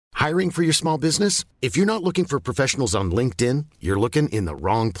Hiring for your small business? If you're not looking for professionals on LinkedIn, you're looking in the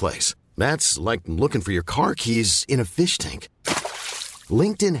wrong place. That's like looking for your car keys in a fish tank.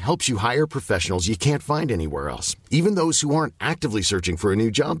 LinkedIn helps you hire professionals you can't find anywhere else, even those who aren't actively searching for a new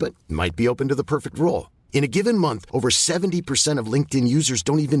job but might be open to the perfect role. In a given month, over 70% of LinkedIn users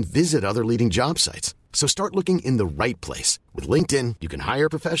don't even visit other leading job sites. So start looking in the right place. With LinkedIn, you can hire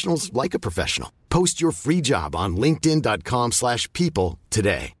professionals like a professional. Post your free job on linkedin.com/people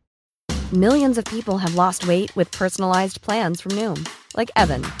today. Millions of people have lost weight with personalized plans from Noom. Like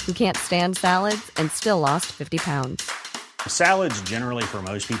Evan, who can't stand salads and still lost 50 pounds. Salads generally for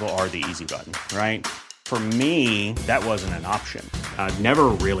most people are the easy button, right? For me, that wasn't an option. I never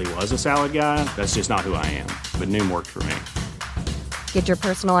really was a salad guy. That's just not who I am. But Noom worked for me. Get your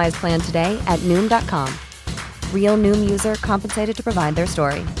personalized plan today at Noom.com. Real Noom user compensated to provide their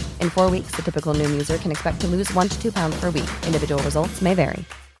story. In 4 weeks, the typical Noom user can expect to lose 1 to 2 pounds per week. Individual results may vary.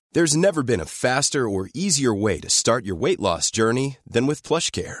 There's never been a faster or easier way to start your weight loss journey than with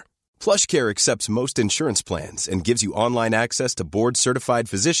PlushCare. PlushCare accepts most insurance plans and gives you online access to board-certified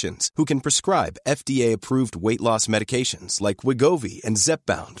physicians who can prescribe FDA-approved weight loss medications like Wegovy and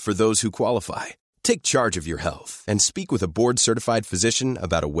Zepbound for those who qualify. Take charge of your health and speak with a board-certified physician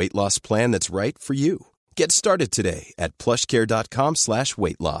about a weight loss plan that's right for you. Get started today at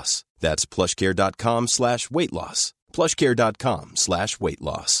plushcare.com/weight-loss. That's plushcare.com/weight-loss.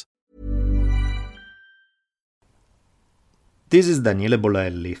 plushcare.com/weight-loss. This is Daniele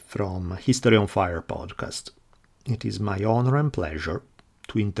Bolelli from History on Fire podcast. It is my honor and pleasure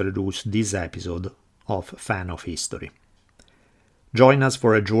to introduce this episode of Fan of History. Join us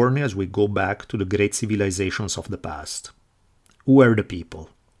for a journey as we go back to the great civilizations of the past. Who were the people?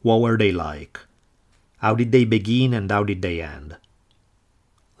 What were they like? How did they begin and how did they end?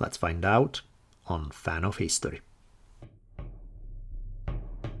 Let's find out on Fan of History.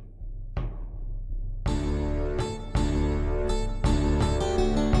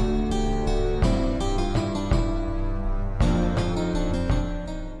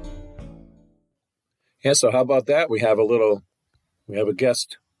 Yeah, so how about that? We have a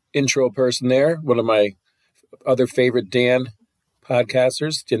guest intro person there. One of my other favorite Dan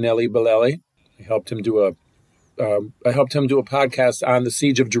podcasters, Daniele Bolelli. I helped him do a podcast on the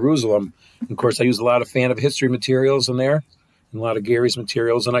Siege of Jerusalem. And of course, I used a lot of Fan of History materials in there, and a lot of Gary's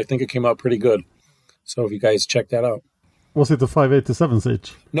materials, and I think it came out pretty good. So if you guys check that out. Was it the 587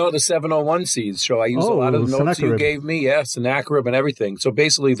 siege? No, the 701 siege. So I used a lot of the notes you gave me. Yeah, Sennacherib and everything. So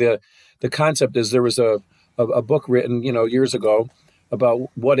basically the concept is there was a book written, years ago about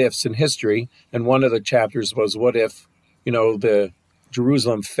what ifs in history. And one of the chapters was what if, the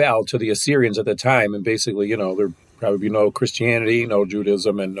Jerusalem fell to the Assyrians at the time. And basically, there'd probably be no Christianity, no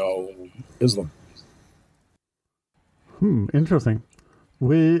Judaism, and no Islam. Interesting.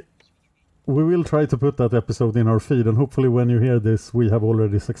 We will try to put that episode in our feed, and hopefully when you hear this, we have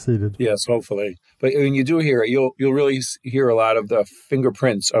already succeeded. Yes, hopefully. But when you do hear it, you'll really hear a lot of the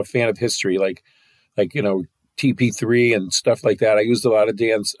fingerprints of Fan of History, like TP3 and stuff like that. I used a lot of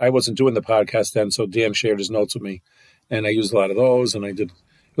Dan's. I wasn't doing the podcast then, so Dan shared his notes with me, and I used a lot of those, and I did.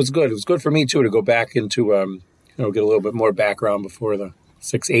 It was good. It was good for me too to go back into get a little bit more background before the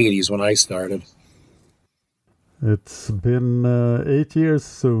 680s when I started. It's been 8 years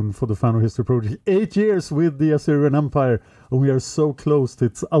soon for the Fan of History project. 8 years with the Assyrian Empire, and we are so close to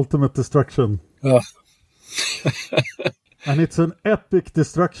its ultimate destruction. Oh. And it's an epic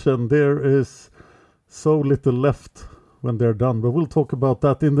destruction. There is so little left when they're done. But we'll talk about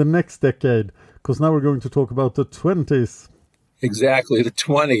that in the next decade, because now we're going to talk about the 20s. Exactly, the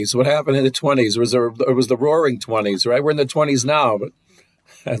 20s. What happened in the 20s? It was the roaring 20s, right? We're in the 20s now, but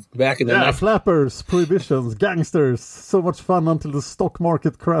back in the flappers, prohibitions, gangsters, so much fun until the stock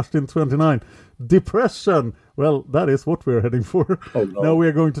market crashed in 29. Depression, well, that is what we're heading for. Oh, no. Now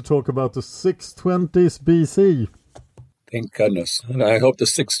we're going to talk about the 620s BC. Thank goodness. And I hope the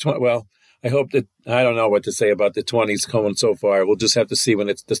 620, I hope that, I don't know what to say about the 20s going so far. We'll just have to see when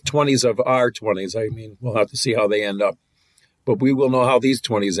it's the 20s of our 20s. I mean, we'll have to see how they end up. But we will know how these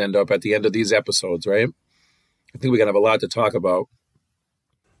 20s end up at the end of these episodes, right? I think we're going to have a lot to talk about.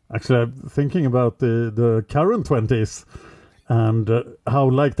 Actually, I'm thinking about the current 20s and how,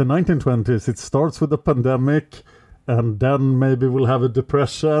 like the 1920s, it starts with a pandemic, and then maybe we'll have a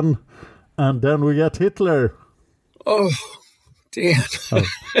depression, and then we get Hitler. Oh, damn.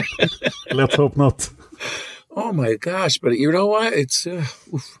 Let's hope not. Oh, my gosh. But you know what? It's...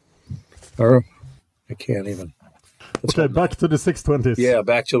 I can't even. Okay, back to the 620s. Yeah,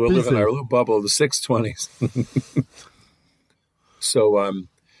 back to we live in our little bubble of the 620s. So,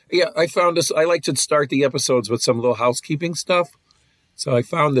 yeah, I found this. I like to start the episodes with some little housekeeping stuff. So I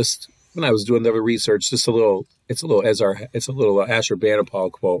found this when I was doing the research. It's a little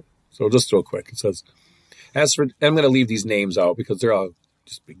Ashurbanipal quote. So just real quick, it says, I'm going to leave these names out because they're all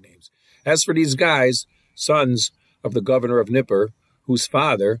just big names. As for these guys, sons of the governor of Nippur, whose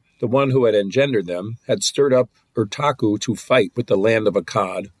father, the one who had engendered them, had stirred up Urtaku to fight with the land of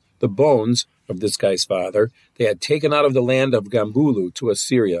Akkad, the bones of this guy's father, they had taken out of the land of Gambulu to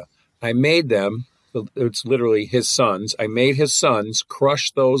Assyria. I made them, it's literally his sons, I made his sons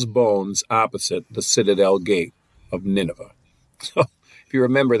crush those bones opposite the citadel gate of Nineveh. So if you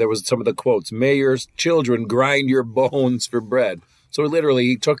remember, there was some of the quotes, may your children grind your bones for bread. So literally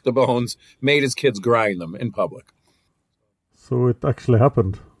he took the bones, made his kids grind them in public. So it actually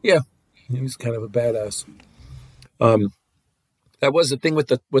happened. Yeah, he was kind of a badass. That was the thing with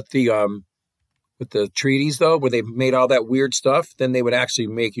the treaties, though, where they made all that weird stuff. Then they would actually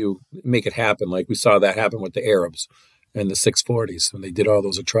make it happen, like we saw that happen with the Arabs in the 640s when they did all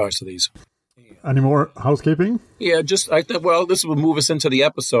those atrocities. Any more housekeeping? Yeah, this will move us into the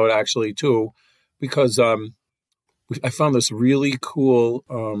episode actually too, because I found this really cool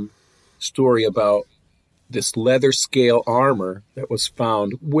story about this leather scale armor that was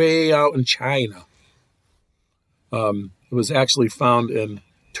found way out in China. It was actually found in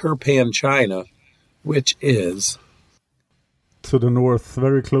Turpan, China, which is to the north,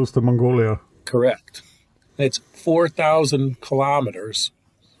 very close to Mongolia. Correct. It's 4,000 kilometers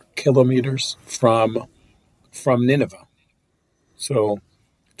from Nineveh. So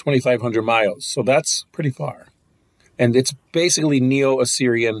 2,500 miles. So that's pretty far. And it's basically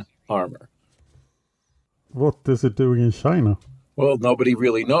Neo-Assyrian armor. What is it doing in China? Well, nobody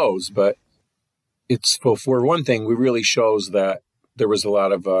really knows, but it's, for one thing, it really shows that there was a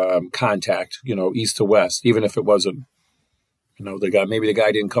lot of contact, east to west, even if it wasn't, maybe the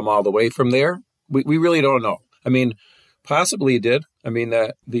guy didn't come all the way from there. We really don't know. I mean, possibly it did. I mean,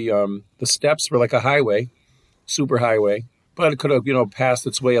 the steppes were like a highway, super highway, but it could have, passed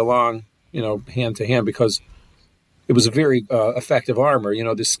its way along, hand to hand, because it was a very effective armor.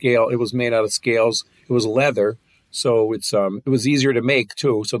 The scale, it was made out of scales. It was leather. So it was easier to make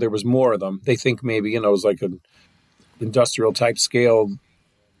too. So there was more of them. They think maybe, it was like an industrial type scale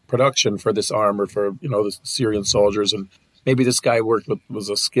production for this armor for, the Syrian soldiers. And maybe this guy was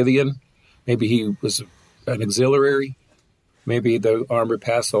a Scythian. Maybe he was an auxiliary. Maybe the armor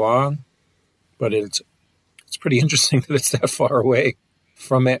passed along. But it's pretty interesting that it's that far away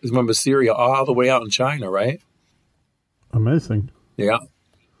from Assyria all the way out in China, right? Amazing. Yeah.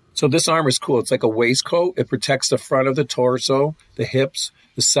 So this armor is cool. It's like a waistcoat. It protects the front of the torso, the hips,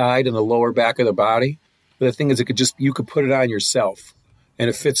 the side, and the lower back of the body. But the thing is, you could put it on yourself, and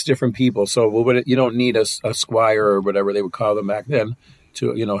it fits different people. So you don't need a squire or whatever they would call them back then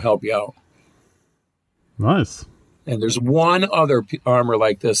to, help you out. Nice. And there's one other armor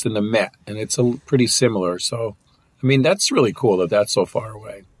like this in the Met, and it's pretty similar. So, I mean, that's really cool that that's so far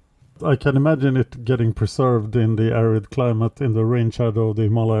away. I can imagine it getting preserved in the arid climate in the rain shadow of the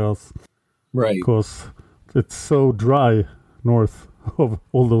Himalayas. Right. Because it's so dry north of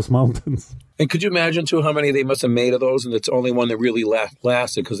all those mountains. And could you imagine, too, how many they must have made of those, and it's only one that really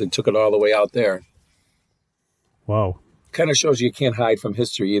lasted because they took it all the way out there? Wow. Kind of shows you can't hide from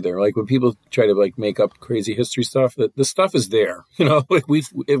history either. Like when people try to make up crazy history stuff, the stuff is there.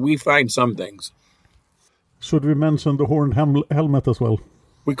 We find some things. Should we mention the horned helmet as well?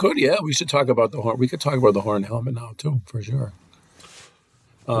 We could, yeah. We should talk about the horn. We could talk about the horned helmet now too, for sure.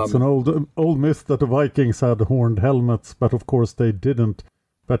 It's an old myth that the Vikings had horned helmets, but of course they didn't.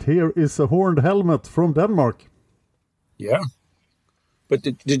 But here is a horned helmet from Denmark. Yeah. But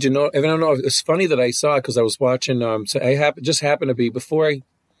did you know? I don't know. It's funny that I saw it because I was watching. So just happened to be before I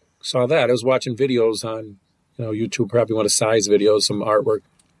saw that. I was watching videos on, YouTube, probably one of size videos, some artwork,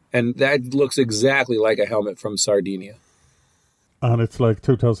 and that looks exactly like a helmet from Sardinia. And it's like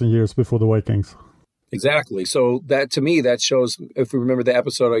 2,000 years before the Vikings. Exactly. So that, to me, that shows, if we remember the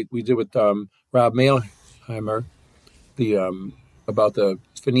episode we did with Rob Mailheimer, about the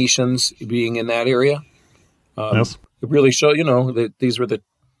Phoenicians being in that area. Yes. It really showed, that these were the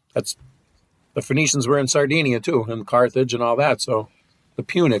Phoenicians were in Sardinia too, and Carthage and all that. So the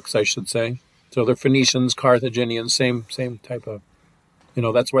Punics, I should say. So the Phoenicians, Carthaginians, same type of,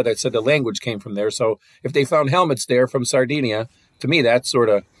 that's where they said the language came from there. So if they found helmets there from Sardinia, to me, that's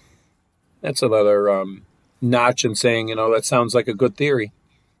another notch in saying, that sounds like a good theory.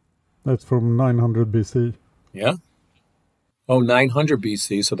 That's from 900 BC. Yeah. Oh, 900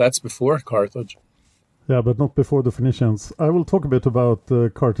 BC. So that's before Carthage. Yeah, but not before the Phoenicians. I will talk a bit about the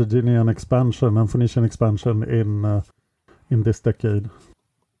Carthaginian expansion and Phoenician expansion in this decade.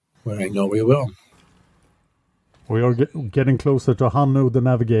 Well, I know we will. We are getting closer to Hannu the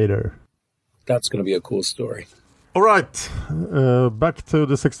Navigator. That's going to be a cool story. All right, back to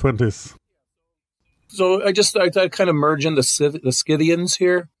the 620s. So I kind of merge in the Scythians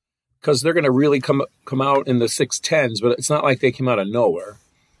here, because they're going to really come out in the 610s, but it's not like they came out of nowhere.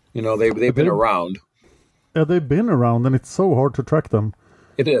 You know, they've been around. Yeah, they've been around, and it's so hard to track them.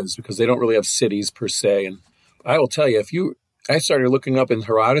 It is, because they don't really have cities per se. And I will tell you, I started looking up in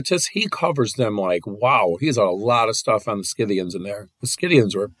Herodotus, he covers them like, wow, he's a lot of stuff on the Scythians in there. The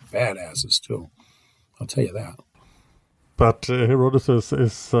Scythians were badasses, too. I'll tell you that. But Herodotus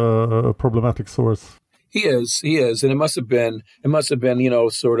is a problematic source. He is, and it must have been,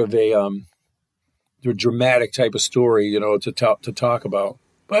 sort of a dramatic type of story, to talk about.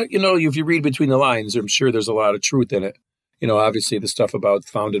 But if you read between the lines, I'm sure there's a lot of truth in it. Obviously the stuff about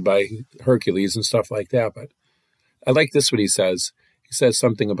founded by Hercules and stuff like that. But I like this what he says. He says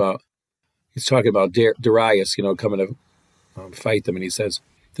something about, he's talking about Darius, coming to fight them, and he says,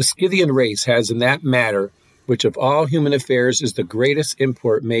 "The Scythian race has in that matter, which of all human affairs is the greatest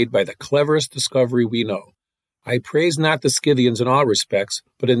import made by the cleverest discovery we know. I praise not the Scythians in all respects,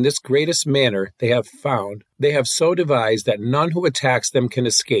 but in this greatest manner they have so devised that none who attacks them can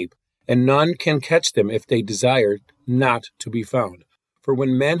escape, and none can catch them if they desire not to be found. For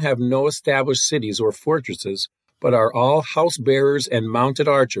when men have no established cities or fortresses, but are all house bearers and mounted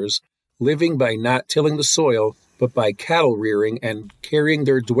archers, living by not tilling the soil, but by cattle rearing and carrying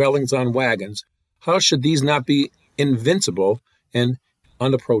their dwellings on wagons, how should these not be invincible and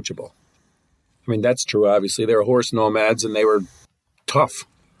unapproachable?" I mean, that's true, obviously. They were horse nomads, and they were tough.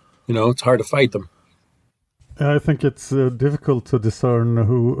 It's hard to fight them. I think it's difficult to discern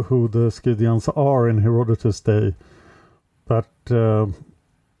who the Scythians are in Herodotus' day. But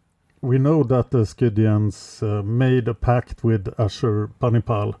we know that the Scythians made a pact with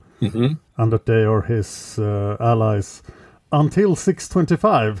Ashurbanipal, and that they are his allies until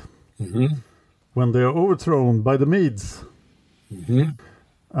 625. When they are overthrown by the Medes.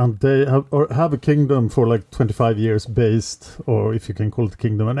 And they have a kingdom for like 25 years based, or if you can call it a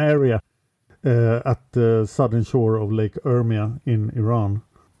kingdom, an area at the southern shore of Lake Urmia in Iran.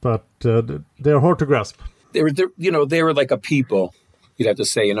 But they're hard to grasp. They were like a people, you'd have to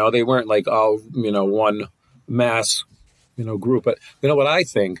say. They weren't like all, one mass, group. But what I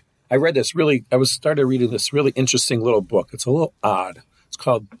think? I read this started reading this really interesting little book. It's a little odd. It's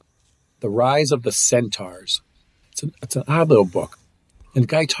called The Rise of the Centaurs. It's an odd little book. And the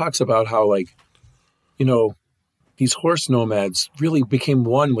guy talks about how, these horse nomads really became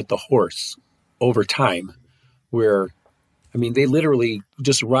one with the horse over time, where, they literally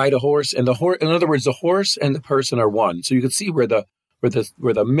just ride a horse, and in other words, the horse and the person are one. So you can see where the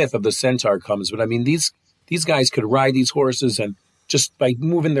myth of the centaur comes. But these guys could ride these horses, and just by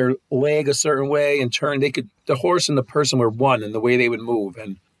moving their leg a certain way and turn, the horse and the person were one in the way they would move.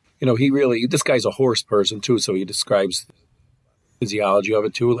 And this guy's a horse person too, so he describes physiology of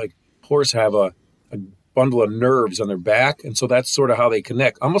it too. Like, horse have a bundle of nerves on their back, and so that's sort of how they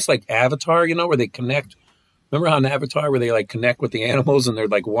connect. Almost like Avatar, where they connect. Remember how in Avatar where they like connect with the animals and they're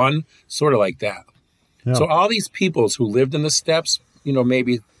like one? Sort of like that. Yeah. So all these peoples who lived in the steppes,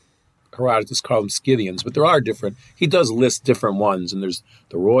 maybe Herodotus called them Scythians, but there are different. He does list different ones, and there's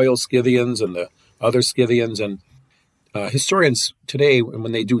the royal Scythians and the other Scythians, and historians today,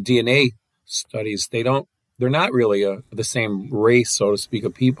 when they do DNA studies, they're not really the same race, so to speak,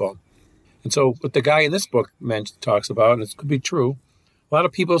 of people. And so what the guy in this book talks about, and it could be true, a lot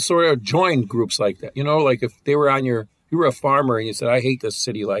of people sort of joined groups like that. Like if they were you were a farmer and you said, "I hate this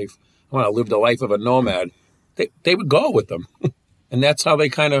city life. I want to live the life of a nomad," they would go with them. And that's how they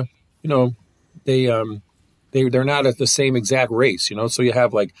kind of, they're not at the same exact race, So you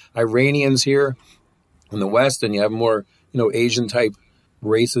have like Iranians here in the West, and you have more, Asian type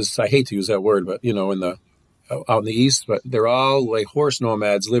races. I hate to use that word, but, out in the East, but they're all like horse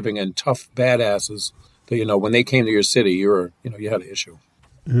nomads living in tough badasses that, when they came to your city, you had an issue.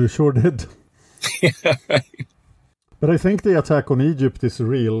 You sure did. Yeah, right. But I think the attack on Egypt is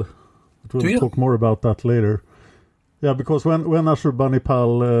real. We'll talk more about that later. Yeah, because when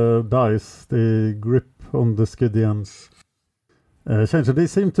Ashurbanipal dies, the grip on the Scythians changes. They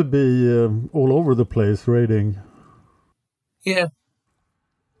seem to be all over the place raiding. Yeah.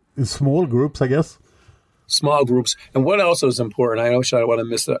 In small groups, I guess. Small groups. And what else is important, I don't want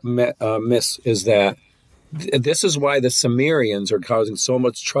to miss, is that this is why the Cimmerians are causing so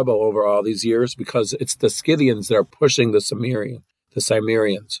much trouble over all these years, because it's the Scythians that are pushing the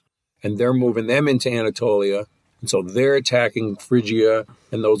Cimmerians. And they're moving them into Anatolia. And so they're attacking Phrygia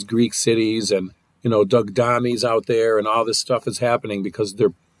and those Greek cities, and, Dugdamis out there, and all this stuff is happening because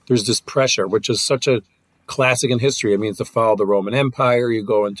there's this pressure, which is such a classic in history. I mean, it's the fall of the Roman Empire. You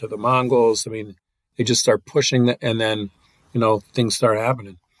go into the Mongols. I mean, they just start pushing, and then, things start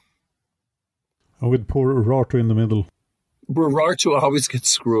happening. And with poor Urartu in the middle. Urartu always gets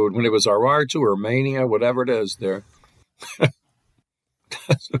screwed. When it was Urartu or Romania, whatever it is, there.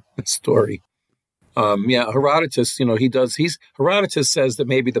 That's a story. Herodotus, Herodotus says that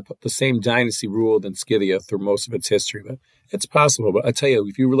maybe the same dynasty ruled in Scythia through most of its history, but it's possible. But I tell you,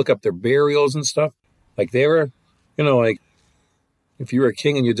 if you look up their burials and stuff, like they were, like if you were a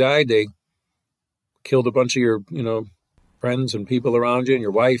king and you died, they killed a bunch of your, friends and people around you and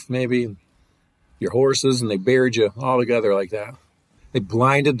your wife maybe, and your horses, and they buried you all together like that. They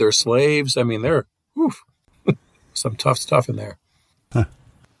blinded their slaves. I mean, they're some tough stuff in there. Huh.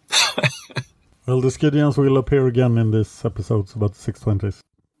 Well, the Scythians will appear again in this episode about the 620s.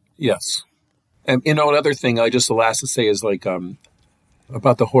 Yes. And, another thing the last to say is like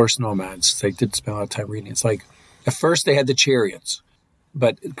about the horse nomads. I did spend a lot of time reading. It's like, at first they had the chariots,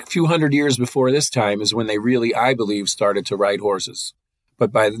 but a few hundred years before this time is when they really, I believe, started to ride horses.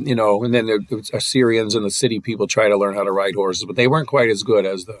 But and then the Assyrians and the city people try to learn how to ride horses, but they weren't quite as good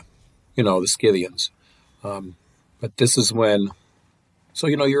as the Scythians. But this is when, so,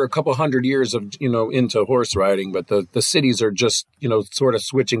 you're a couple hundred years of, into horse riding, but the cities are just, sort of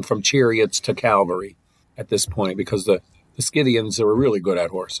switching from chariots to cavalry at this point, because the Scythians were really good at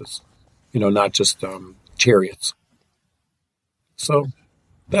horses, not just chariots. So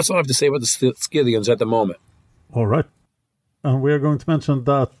that's all I have to say about the Scythians at the moment. All right. And we are going to mention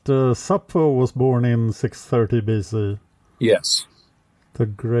that Sappho was born in 630 BC. Yes. The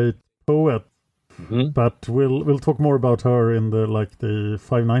great poet. Mm-hmm. But we'll talk more about her in the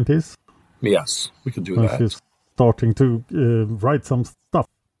 590s. Yes, we can do that. She's starting to write some stuff.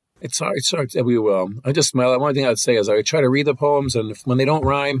 It's hard. We will. One thing I'd say is I try to read the poems, and when they don't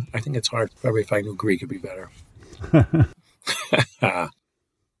rhyme, I think it's hard. Probably if I knew Greek, it'd be better.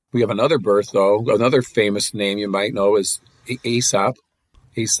 We have another birth, though. Another famous name you might know is Aesop.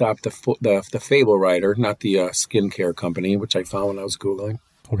 Aesop, the fable writer, not the skincare company, which I found when I was Googling.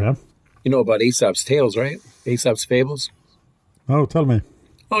 Okay. You know about Aesop's tales, right? Aesop's fables? Oh, tell me.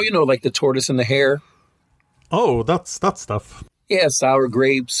 Oh, like the tortoise and the hare. Oh, that's that stuff. Yeah, sour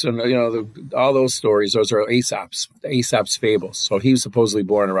grapes and, all those stories. Those are Aesop's fables. So he was supposedly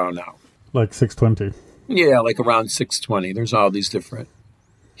born around now. Like 620. Yeah, like around 620. There's all these different.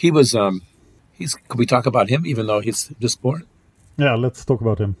 He was, could we talk about him even though he's just born? Yeah, let's talk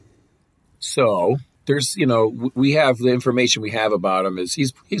about him. So there's, we have the information we have about him is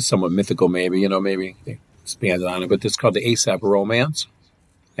he's somewhat mythical, maybe, maybe they expanded on it, but it's called the Aesop Romance.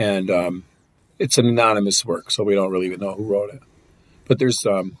 And it's an anonymous work, so we don't really even know who wrote it. But there's,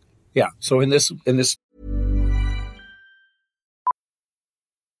 so in this.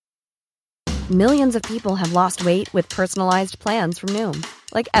 Millions of people have lost weight with personalized plans from Noom.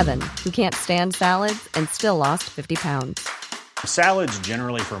 Like Evan, who can't stand salads and still lost 50 pounds. Salads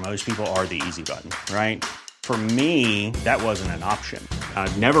generally for most people are the easy button, right? For me, that wasn't an option.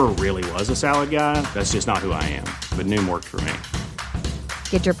 I never really was a salad guy. That's just not who I am. But Noom worked for me.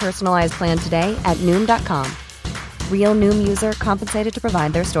 Get your personalized plan today at Noom.com. Real Noom user compensated to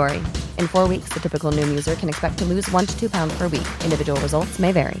provide their story. In 4 weeks, the typical Noom user can expect to lose 1 to 2 pounds per week. Individual results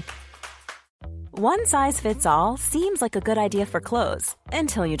may vary. One size fits all seems like a good idea for clothes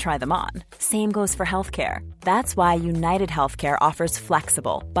until you try them on. Same goes for healthcare. That's why United Healthcare offers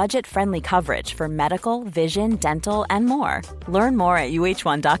flexible, budget-friendly coverage for medical, vision, dental, and more. Learn more at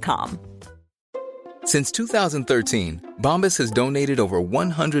UH1.com. Since 2013, Bombas has donated over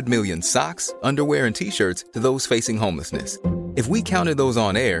 100 million socks, underwear, and T-shirts to those facing homelessness. If we counted those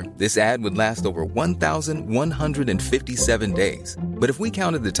on air, this ad would last over 1,157 days. But if we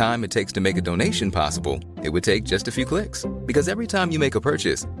counted the time it takes to make a donation possible, it would take just a few clicks. Because every time you make a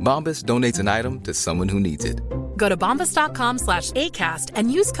purchase, Bombas donates an item to someone who needs it. Go to bombas.com/ACAST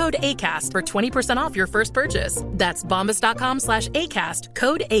and use code ACAST for 20% off your first purchase. That's bombas.com/ACAST,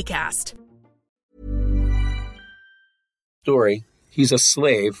 code ACAST. Story. He's a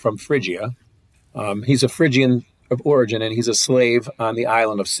slave from Phrygia. He's a Phrygian of origin, and he's a slave on the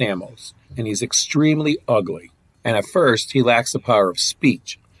island of Samos. And he's extremely ugly. And at first, he lacks the power of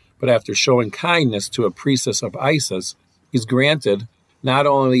speech. But after showing kindness to a priestess of Isis, he's granted not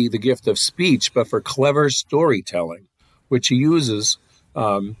only the gift of speech, but for clever storytelling, which he uses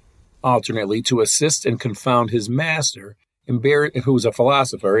alternately to assist and confound his master, who's a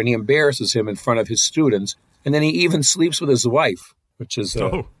philosopher, and he embarrasses him in front of his students. And then he even sleeps with his wife, which is,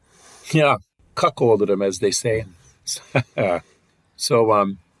 cuckolded him, as they say.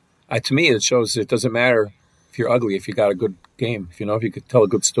 So, to me, it shows it doesn't matter if you're ugly, if you got a good game, if you could tell a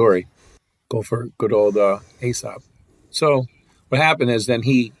good story. Go for good old Aesop. So what happened is then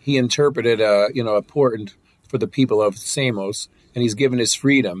he interpreted a portent for the people of Samos, and he's given his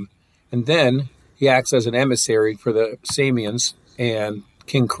freedom. And then he acts as an emissary for the Samians and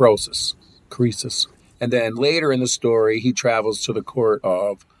King Croesus. And then later in the story, he travels to the court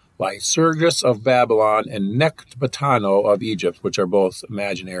of Lycurgus of Babylon and Necbatano of Egypt, which are both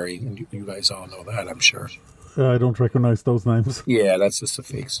imaginary. And you guys all know that, I'm sure. I don't recognize those names. Yeah, that's just a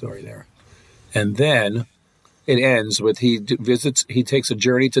fake story there. And then it ends with he takes a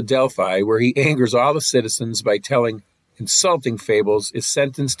journey to Delphi, where he angers all the citizens by telling insulting fables, is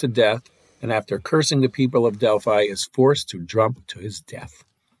sentenced to death, and after cursing the people of Delphi, is forced to jump to his death.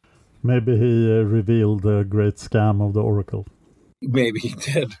 Maybe he revealed the great scam of the Oracle. Maybe he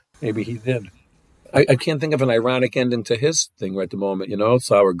did. I can't think of an ironic ending to his thing right at the moment,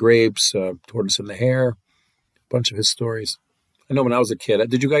 sour grapes, tortoise in the hare, a bunch of his stories. I know when I was a kid,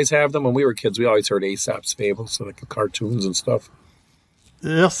 did you guys have them? When we were kids, we always heard Aesop's fables, so like the cartoons and stuff.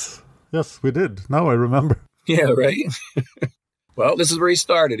 Yes, we did. Now I remember. Yeah, right? Well, this is where he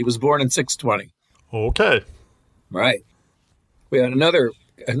started. He was born in 620. Okay. Right. We had another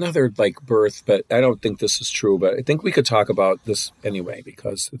birth, but I don't think this is true, but I think we could talk about this anyway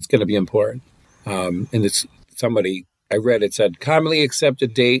because it's going to be important. And it's somebody, I read it said, commonly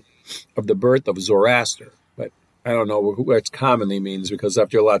accepted date of the birth of Zoroaster. But I don't know what commonly means because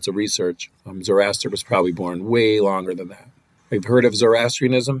after lots of research, Zoroaster was probably born way longer than that. Have you heard of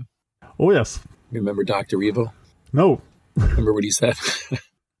Zoroastrianism? Oh, yes. Remember Dr. Evil? No. Remember what he said?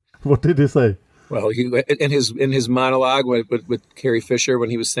 What did he say? Well, he in his monologue with Carrie Fisher when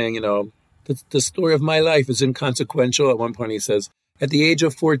he was saying, the story of my life is inconsequential. At one point he says, at the age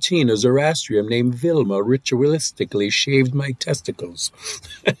of 14, a Zoroastrian named Vilma ritualistically shaved my testicles.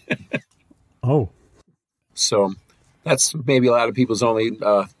 Oh. So that's maybe a lot of people's only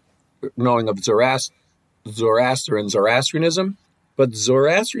knowing of Zoroaster and Zoroastrianism. But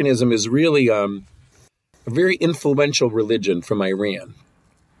Zoroastrianism is really a very influential religion from Iran.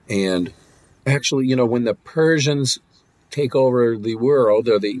 And actually, when the Persians take over the world,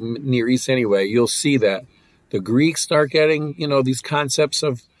 or the Near East anyway, you'll see that the Greeks start getting, these concepts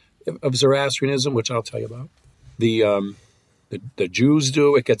of Zoroastrianism, which I'll tell you about. The Jews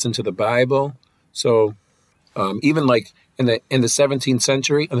do. It gets into the Bible. So even like in the 17th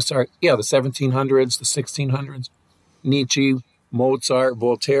century, the 1700s, the 1600s, Nietzsche, Mozart,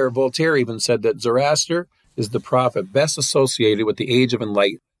 Voltaire. Voltaire even said that Zoroaster is the prophet best associated with the age of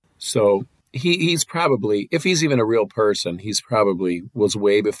enlightenment. So he's probably, if he's even a real person, he's probably was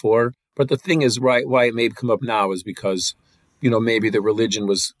way before. But the thing is, why it may come up now is because, maybe the religion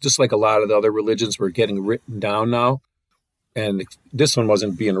was just like a lot of the other religions were getting written down now. And this one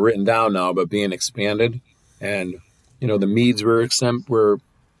wasn't being written down now, but being expanded. And, the Medes were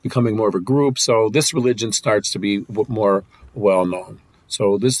becoming more of a group. So this religion starts to be more well known.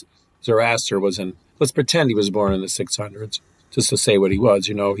 So this Zoroaster let's pretend he was born in the 600s. Just to say what he was,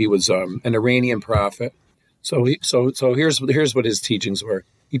 he was an Iranian prophet. So here's what his teachings were.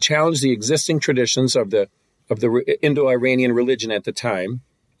 He challenged the existing traditions of the Indo-Iranian religion at the time,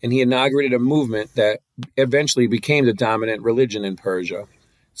 and he inaugurated a movement that eventually became the dominant religion in Persia.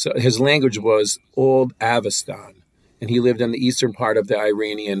 So his language was Old Avestan, and he lived in the eastern part of the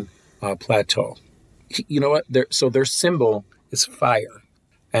Iranian plateau. You know what? Their symbol is fire,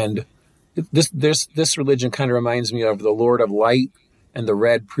 and This religion kind of reminds me of the Lord of Light and the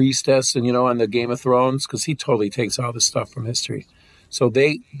Red Priestess, and on the Game of Thrones, because he totally takes all this stuff from history. So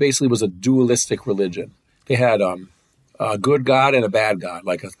they basically was a dualistic religion. They had a good God and a bad God,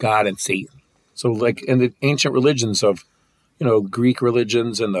 like a God and Satan. So like in the ancient religions of, Greek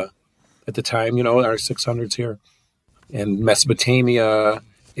religions at the time, our 600s here, in Mesopotamia,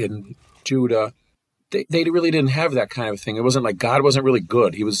 in Judah. They really didn't have that kind of thing. It wasn't like God wasn't really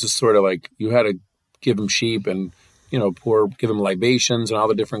good. He was just sort of like you had to give him sheep and, give him libations and all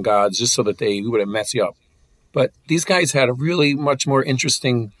the different gods just so that he wouldn't mess you up. But these guys had a really much more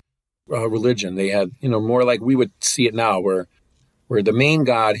interesting religion. They had, more like we would see it now where the main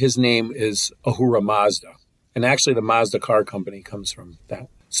god, his name is Ahura Mazda. And actually the Mazda car company comes from that.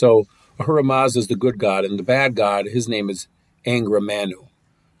 So Ahura Mazda is the good god, and the bad god, his name is Angra Manu.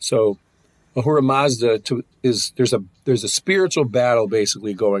 So Ahura Mazda there's a spiritual battle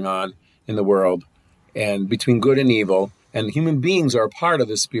basically going on in the world, and between good and evil, and human beings are a part of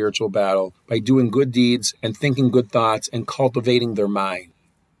this spiritual battle by doing good deeds and thinking good thoughts and cultivating their mind.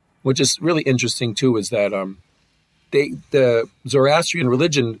 Which is really interesting too, is that the Zoroastrian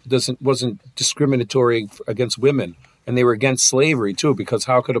religion wasn't discriminatory against women, and they were against slavery too, because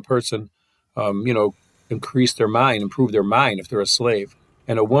how could a person, increase their mind, improve their mind if they're a slave?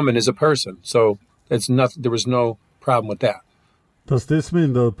 and a woman is a person. So it's nothing. There was no problem with that. Does this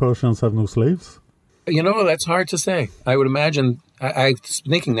mean the Persians have no slaves? That's hard to say. I would imagine. I was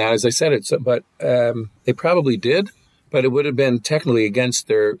thinking that as I said it, but they probably did. But it would have been technically against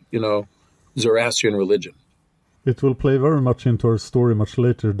their, Zoroastrian religion. It will play very much into our story much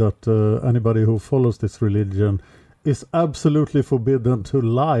later that anybody who follows this religion is absolutely forbidden to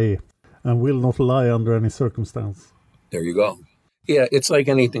lie and will not lie under any circumstance. There you go. Yeah, it's like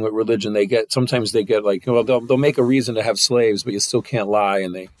anything with religion. Sometimes they get like, well, they'll make a reason to have slaves, but you still can't lie.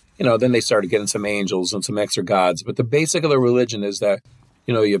 And then they started getting some angels and some extra gods. But the basic of the religion is that,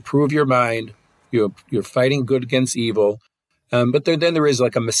 you prove your mind, you're fighting good against evil. But then there is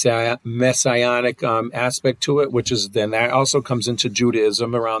like a messianic aspect to it, which is then that also comes into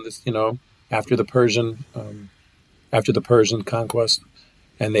Judaism around this, after the Persian conquest,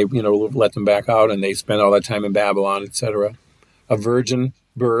 and they, let them back out, and they spend all that time in Babylon, etc. A virgin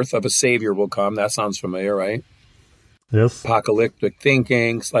birth of a savior will come. That sounds familiar, right? Yes. Apocalyptic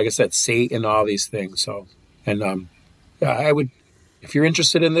thinking, like I said, Satan, all these things. So, and I would, if you're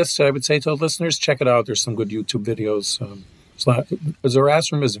interested in this, I would say to listeners, check it out. There's some good YouTube videos.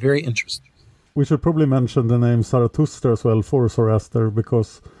 Zoroastrianism is very interesting. We should probably mention the name Zarathustra as well for Zoroaster,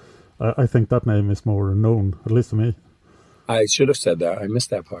 because I think that name is more known, at least to me. I should have said that. I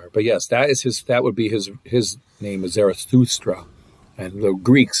missed that part. But yes, that would be his name is Zarathustra, and the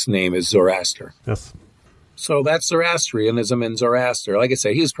Greek's name is Zoroaster. Yes. So that's Zoroastrianism and Zoroaster. Like I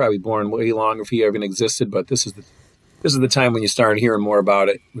say, he was probably born way long if he even existed, but this is the time when you start hearing more about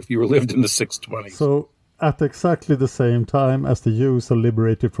it if you were lived in the 620s. So at exactly the same time as the Jews are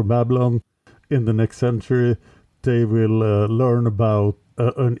liberated from Babylon in the next century, they will learn about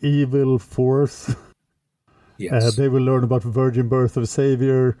an evil force. Yes. They will learn about virgin birth of a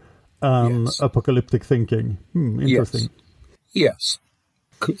savior and apocalyptic thinking. Interesting. Yes.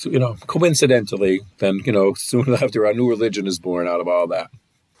 Coincidentally, then, soon after a new religion is born out of all that.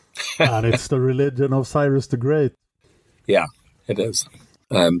 And it's the religion of Cyrus the Great. Yeah, it is.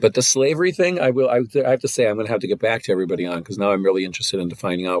 But the slavery thing, I have to say, I'm going to have to get back to everybody on, because now I'm really interested into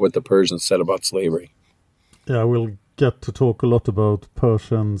finding out what the Persians said about slavery. Yeah, we'll get to talk a lot about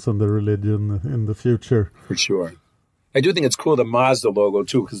Persians and their religion in the future. For sure. I do think it's cool, the Mazda logo,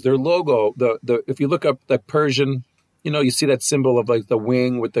 too, because their logo, if you look up the Persian, you see that symbol of like the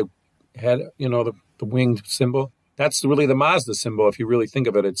wing with the head, the winged symbol. That's really the Mazda symbol. If you really think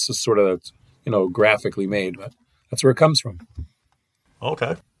of it, it's just sort of, graphically made, but that's where it comes from.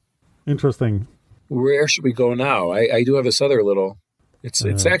 Okay. Interesting. Where should we go now? I do have this other little,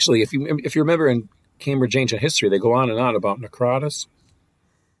 it's actually, if you remember in Cambridge Ancient History, they go on and on about Naucratis.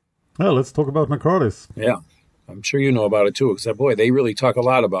 Well, let's talk about Naucratis. Yeah. I'm sure you know about it too, because boy, they really talk a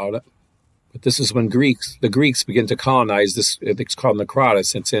lot about it. But this is when the Greeks begin to colonize this. It's called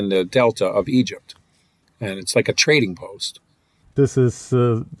Naucratis. It's in the delta of Egypt. And it's like a trading post. This is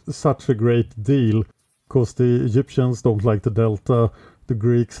such a great deal, because the Egyptians don't like the delta. The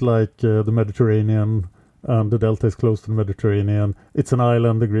Greeks like the Mediterranean, and the delta is close to the Mediterranean. It's an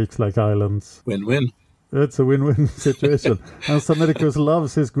island. The Greeks like islands. Win-win. It's a win-win situation. And Psammetichus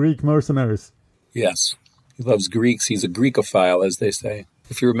loves his Greek mercenaries. Yes. He loves Greeks. He's a Greekophile, as they say.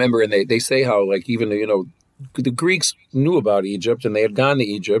 If you remember, and they say how, like, even, the Greeks knew about Egypt, and they had gone to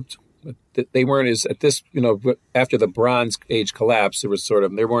Egypt. But they weren't at this, after the Bronze Age collapsed,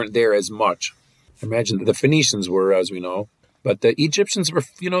 they weren't there as much. I imagine that the Phoenicians were, as we know. But the Egyptians were,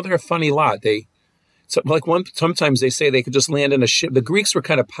 they're a funny lot. Sometimes they say they could just land in a ship. The Greeks were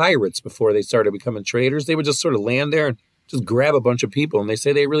kind of pirates before they started becoming traders. They would just sort of land there and just grab a bunch of people. And they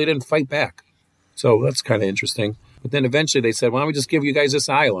say they really didn't fight back. So that's kind of interesting. But then eventually they said, why don't we just give you guys this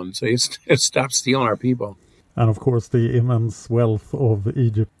island? So you stop stealing our people. And of course, the immense wealth of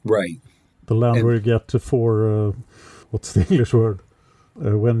Egypt. Right. The land where you get for, what's the English word?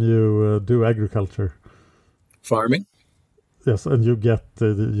 When you do agriculture. Farming? Yes, and you get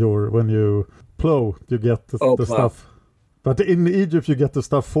when you plow, you get the stuff. But in Egypt, you get the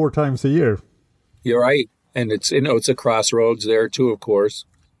stuff 4 times a year. You're right. And it's a crossroads there too, of course.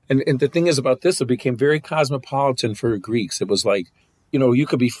 And the thing is about this, it became very cosmopolitan for Greeks. It was like, you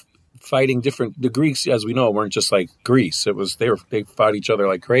could be fighting the Greeks, as we know, weren't just like Greece. It was, they fought each other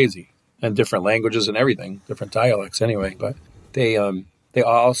like crazy, and different languages and everything, different dialects anyway. But they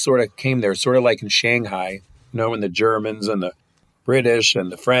all sort of came there, sort of like in Shanghai, when the Germans and the British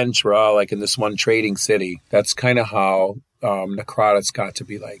and the French were all like in this one trading city. That's kind of how Naucratis got to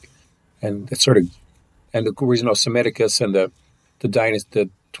be like. And it's sort of, and of course, Psammetichus and the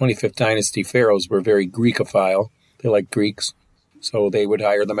 25th dynasty pharaohs were very Greekophile. They like Greeks. So they would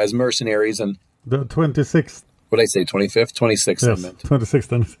hire them as mercenaries. And the 26th What did I say, 25th? 26th, yes, I meant.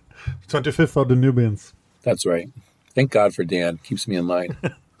 26th and 25th are the Nubians. That's right. Thank God for Dan. Keeps me in line.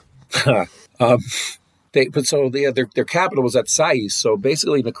 Their capital was at Sais, so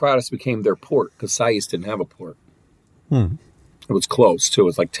basically Necrotis became their port because Sais didn't have a port. It was close, too.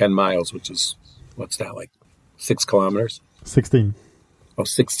 It's like 10 miles, which is, what's that, like 6 kilometers? 16. Oh,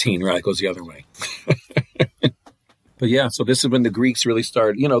 16, right. It goes the other way. But yeah, so this is when the Greeks really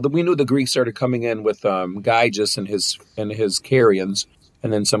started. We knew the Greeks started coming in with Gyges and his Carians,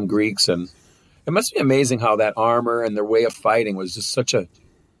 and then some Greeks. And it must be amazing how that armor and their way of fighting was just such a,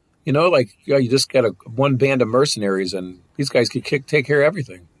 you just got one band of mercenaries, and these guys could take care of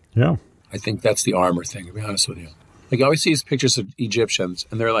everything. Yeah. I think that's the armor thing, to be honest with you. Like, you always see these pictures of Egyptians,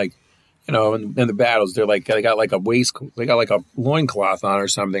 and they're like, in the battles, they're like, they got like a waist, they got like a loincloth on or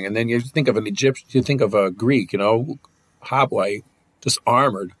something. And then you think of an Egyptian, you think of a Greek, hoplite, just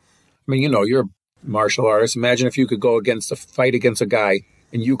armored. I mean, you're a martial artist. Imagine if you could go fight against a guy,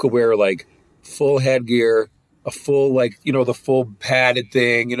 and you could wear like full headgear, a full, the full padded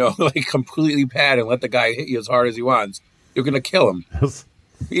thing, like completely padded, and let the guy hit you as hard as he wants. You're going to kill him. Yes.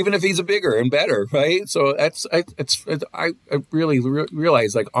 Even if he's a bigger and better, right? So I really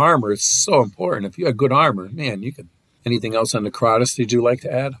realize like armor is so important. If you had good armor, man, you could. Anything else on Necrotis did you like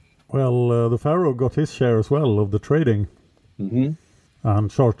to add? Well, the Pharaoh got his share as well of the trading. Mm-hmm. And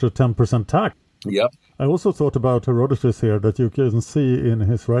charged a 10% tax. Yep. I also thought about Herodotus here, that you can see in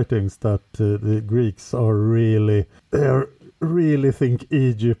his writings that the Greeks are really think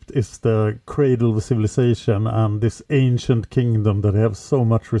Egypt is the cradle of civilization and this ancient kingdom that they have so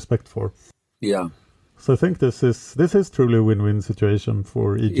much respect for. Yeah. So I think this is truly a win-win situation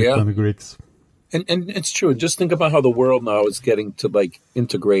for Egypt and the Greeks. And it's true. Just think about how the world now is getting to like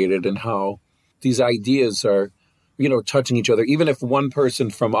integrated, and how these ideas are, touching each other. Even if one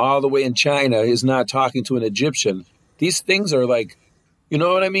person from all the way in China is not talking to an Egyptian, these things are like, you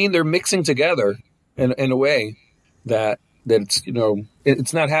know what I mean? They're mixing together in a way that it's,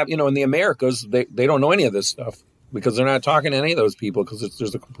 it's not happening. In the Americas, they don't know any of this stuff because they're not talking to any of those people because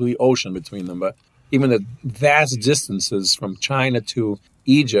there's a complete ocean between them. But even the vast distances from China to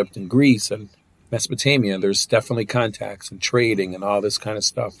Egypt and Greece and Mesopotamia, there's definitely contacts and trading and all this kind of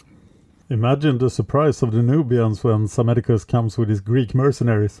stuff. Imagine the surprise of the Nubians when Psammetichus comes with his Greek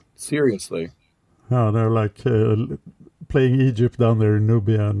mercenaries. Seriously. Yeah, they're like playing Egypt down there in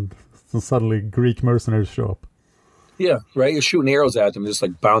Nubia, and suddenly Greek mercenaries show up. Yeah, right? You're shooting arrows at them, just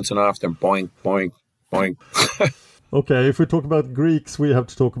like bouncing off them. Boing, boing, boing. Okay, if we talk about Greeks, we have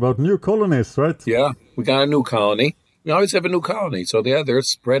to talk about new colonies, right? Yeah, we got a new colony. We always have a new colony. So, yeah, they're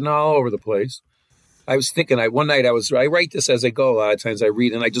spreading all over the place. I was thinking, one night I write this as I go. A lot of times I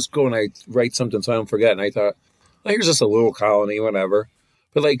read, and I just go and I write something so I don't forget. And I thought, here's just a little colony, whatever.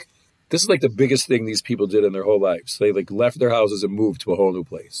 But, this is, the biggest thing these people did in their whole lives. They, left their houses and moved to a whole new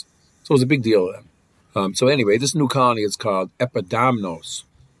place. So it was a big deal to them. So anyway, this new colony is called Epidamnos.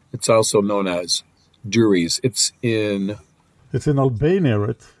 It's also known as Duris. It's in Albania,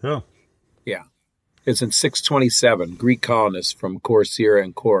 right? Yeah. Yeah. It's in 627. Greek colonists from Corcyra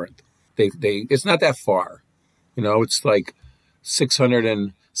and Corinth. It's not that far. It's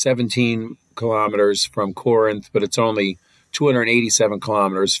 617 kilometers from Corinth, but it's only 287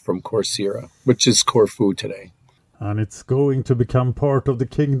 kilometers from Corcyra, which is Corfu today. And it's going to become part of the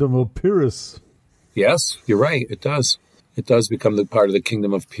kingdom of Pyrrhus. Yes, you're right. It does. It does become the part of the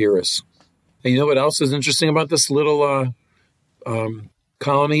kingdom of Pyrrhus. And you know what else is interesting about this little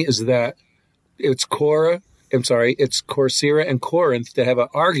colony is that it's Corcyra and Corinth that have an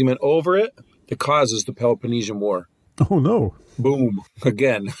argument over it that causes the Peloponnesian War. Oh no! Boom!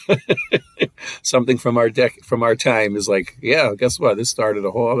 Again, something from our time is guess what? This started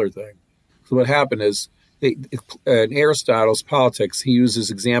a whole other thing. So what happened is, in Aristotle's Politics, he uses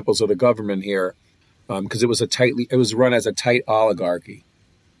examples of the government here because it was run as a tight oligarchy,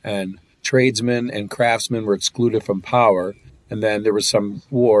 and tradesmen and craftsmen were excluded from power. And then there was some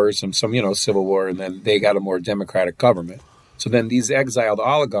wars and some, civil war, and then they got a more democratic government. So then these exiled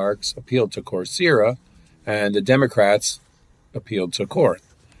oligarchs appealed to Corcyra, and the Democrats appealed to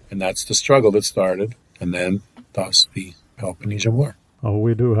Corinth. And that's the struggle that started, and then thus the Peloponnesian War. Oh,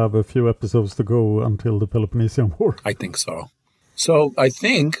 we do have a few episodes to go until the Peloponnesian War. I think so. So I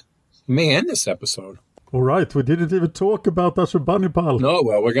think we may end this episode. All right, we didn't even talk about Ashurbanipal. No,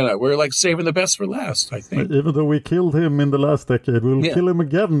 well, we're saving the best for last, I think. Even though we killed him in the last decade, we'll kill him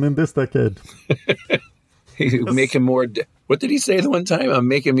again in this decade. Make him more dead. What did he say the one time? I'll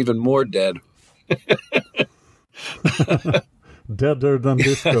make him even more dead. Deader than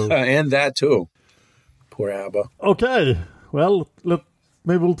disco. And that too. Poor Abba. Okay, well,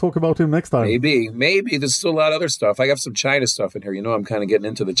 maybe we'll talk about him next time. Maybe. There's still a lot of other stuff. I got some China stuff in here. You know, I'm kind of getting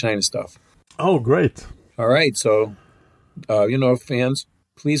into the China stuff. Oh, great. All right. So, fans,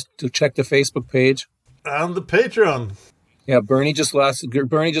 please to check the Facebook page. And the Patreon. Yeah, Bernie just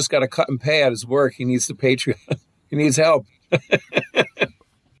got a cut and pay at his work. He needs the Patreon. He needs help.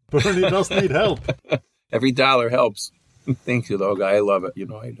 Bernie does need help. Every dollar helps. Thank you, though, guy. I love it. You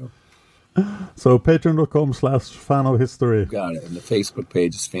know I do. So patreon.com/fan of history. Got it. And the Facebook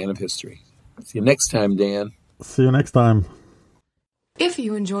page is Fan of History. See you next time, Dan. See you next time. If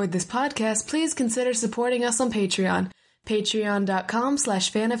you enjoyed this podcast, please consider supporting us on Patreon.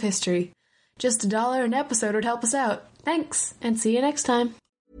 Patreon.com/fan of history. Just $1 an episode would help us out. Thanks, and see you next time.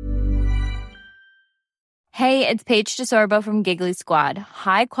 Hey, it's Paige DeSorbo from Giggly Squad.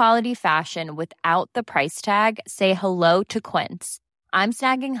 High quality fashion without the price tag. Say hello to Quince. I'm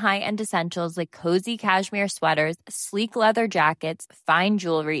snagging high-end essentials like cozy cashmere sweaters, sleek leather jackets, fine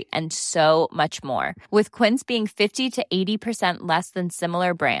jewelry, and so much more. With Quince being 50 to 80% less than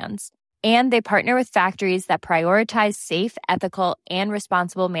similar brands. And they partner with factories that prioritize safe, ethical, and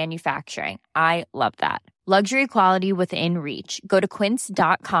responsible manufacturing. I love that. Luxury quality within reach. Go to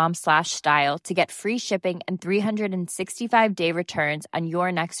quince.com/style to get free shipping and 365-day returns on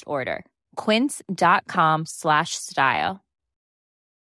your next order. Quince.com/style.